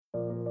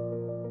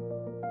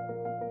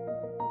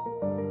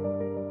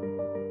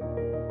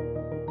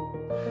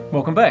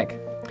Welcome back.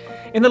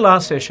 In the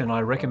last session, I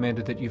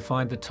recommended that you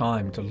find the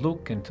time to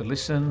look and to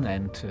listen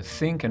and to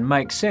think and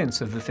make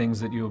sense of the things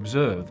that you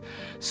observe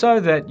so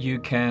that you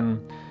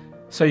can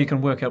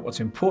work out what's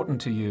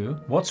important to you,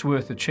 what's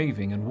worth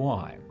achieving and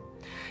why.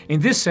 In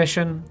this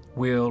session,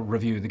 we'll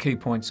review the key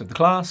points of the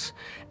class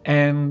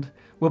and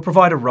we'll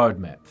provide a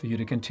roadmap for you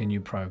to continue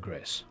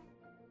progress.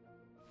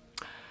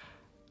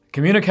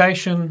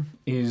 Communication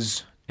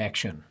is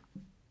action.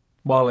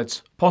 While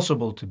it's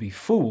possible to be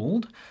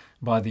fooled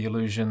by the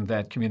illusion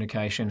that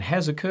communication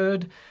has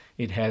occurred,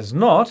 it has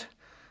not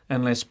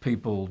unless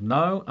people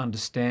know,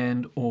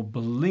 understand or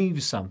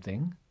believe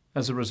something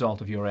as a result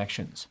of your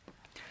actions.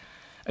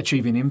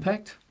 Achieving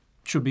impact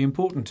should be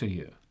important to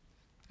you,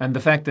 and the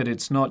fact that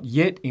it's not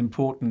yet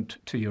important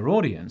to your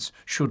audience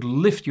should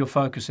lift your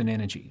focus and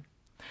energy.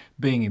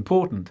 Being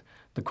important,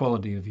 the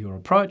quality of your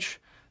approach,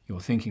 your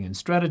thinking and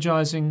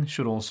strategizing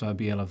should also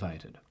be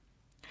elevated.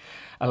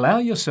 Allow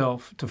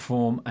yourself to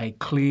form a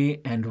clear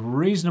and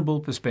reasonable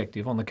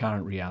perspective on the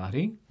current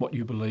reality, what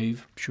you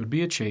believe should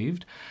be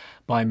achieved,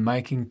 by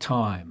making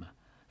time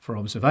for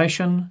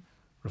observation,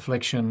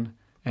 reflection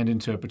and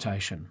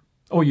interpretation,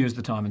 or use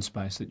the time and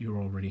space that you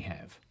already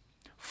have.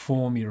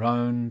 Form your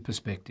own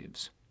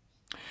perspectives.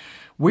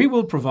 We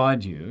will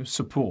provide you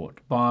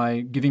support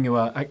by giving you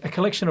a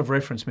collection of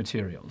reference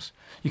materials.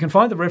 You can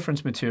find the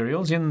reference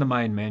materials in the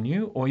main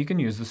menu or you can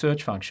use the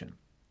search function.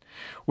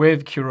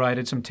 We've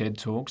curated some TED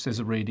Talks, there's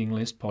a reading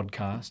list,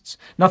 podcasts.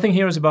 Nothing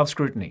here is above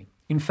scrutiny.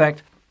 In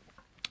fact,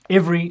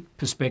 every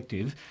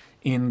perspective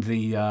in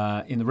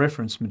the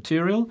reference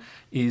material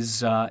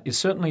is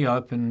certainly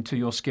open to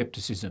your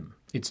skepticism.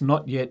 It's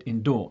not yet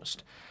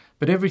endorsed,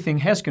 but everything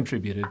has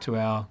contributed to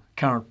our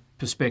current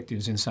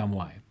perspectives in some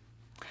way.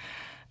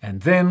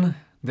 And then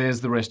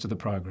there's the rest of the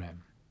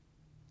program.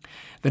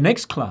 The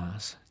next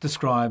class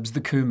describes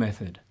the KOO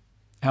method.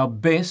 How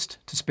best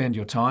to spend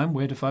your time,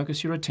 where to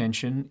focus your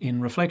attention in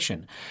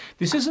reflection.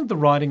 This isn't the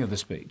writing of the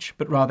speech,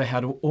 but rather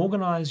how to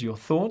organise your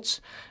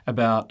thoughts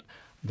about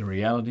the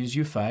realities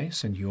you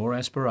face and your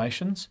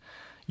aspirations,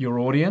 your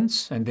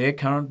audience and their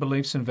current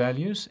beliefs and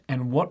values,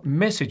 and what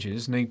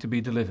messages need to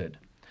be delivered.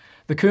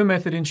 The KOO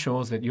method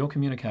ensures that your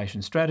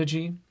communication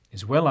strategy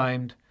is well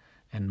aimed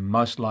and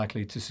most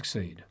likely to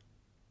succeed.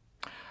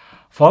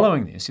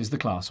 Following this is the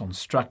class on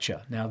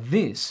structure. Now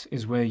this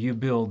is where you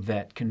build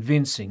that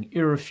convincing,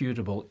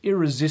 irrefutable,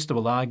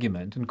 irresistible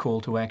argument and call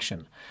to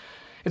action.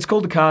 It's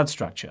called the card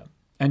structure,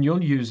 and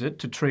you'll use it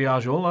to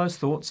triage all those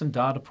thoughts and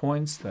data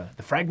points, the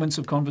fragments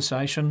of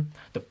conversation,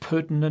 the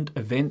pertinent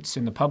events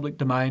in the public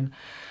domain.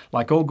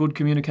 Like all good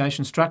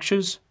communication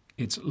structures,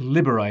 it's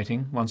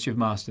liberating once you've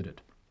mastered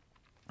it.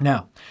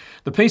 Now,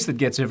 the piece that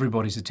gets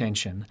everybody's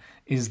attention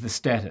is the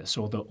status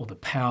or the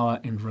power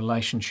and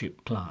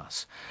relationship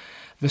class.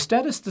 The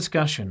status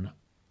discussion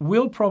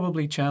will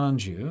probably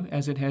challenge you,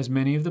 as it has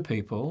many of the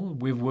people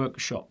we've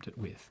workshopped it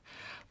with,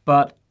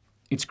 but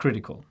it's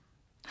critical.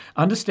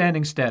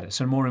 Understanding status,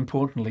 and more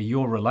importantly,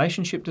 your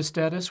relationship to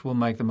status, will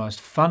make the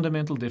most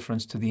fundamental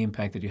difference to the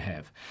impact that you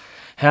have.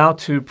 How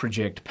to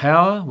project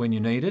power when you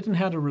need it, and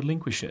how to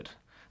relinquish it,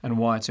 and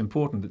why it's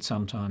important that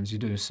sometimes you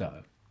do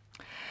so.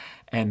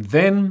 And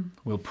then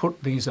we'll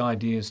put these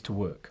ideas to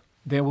work.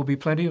 There will be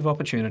plenty of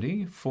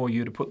opportunity for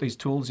you to put these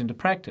tools into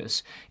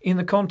practice in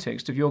the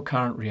context of your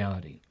current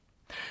reality.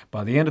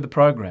 By the end of the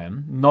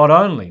program, not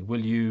only will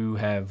you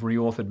have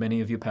reauthored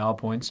many of your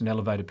PowerPoints and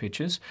elevator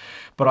pitches,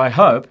 but I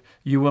hope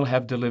you will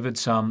have delivered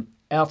some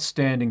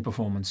outstanding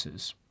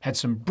performances, had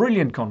some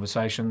brilliant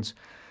conversations,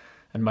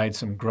 and made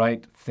some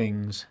great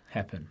things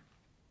happen.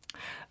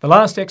 The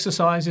last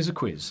exercise is a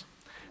quiz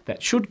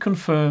that should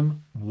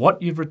confirm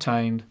what you've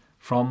retained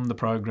from the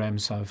program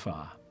so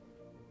far.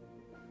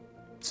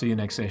 See you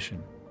next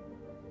session.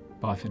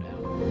 Bye for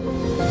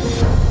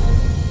now.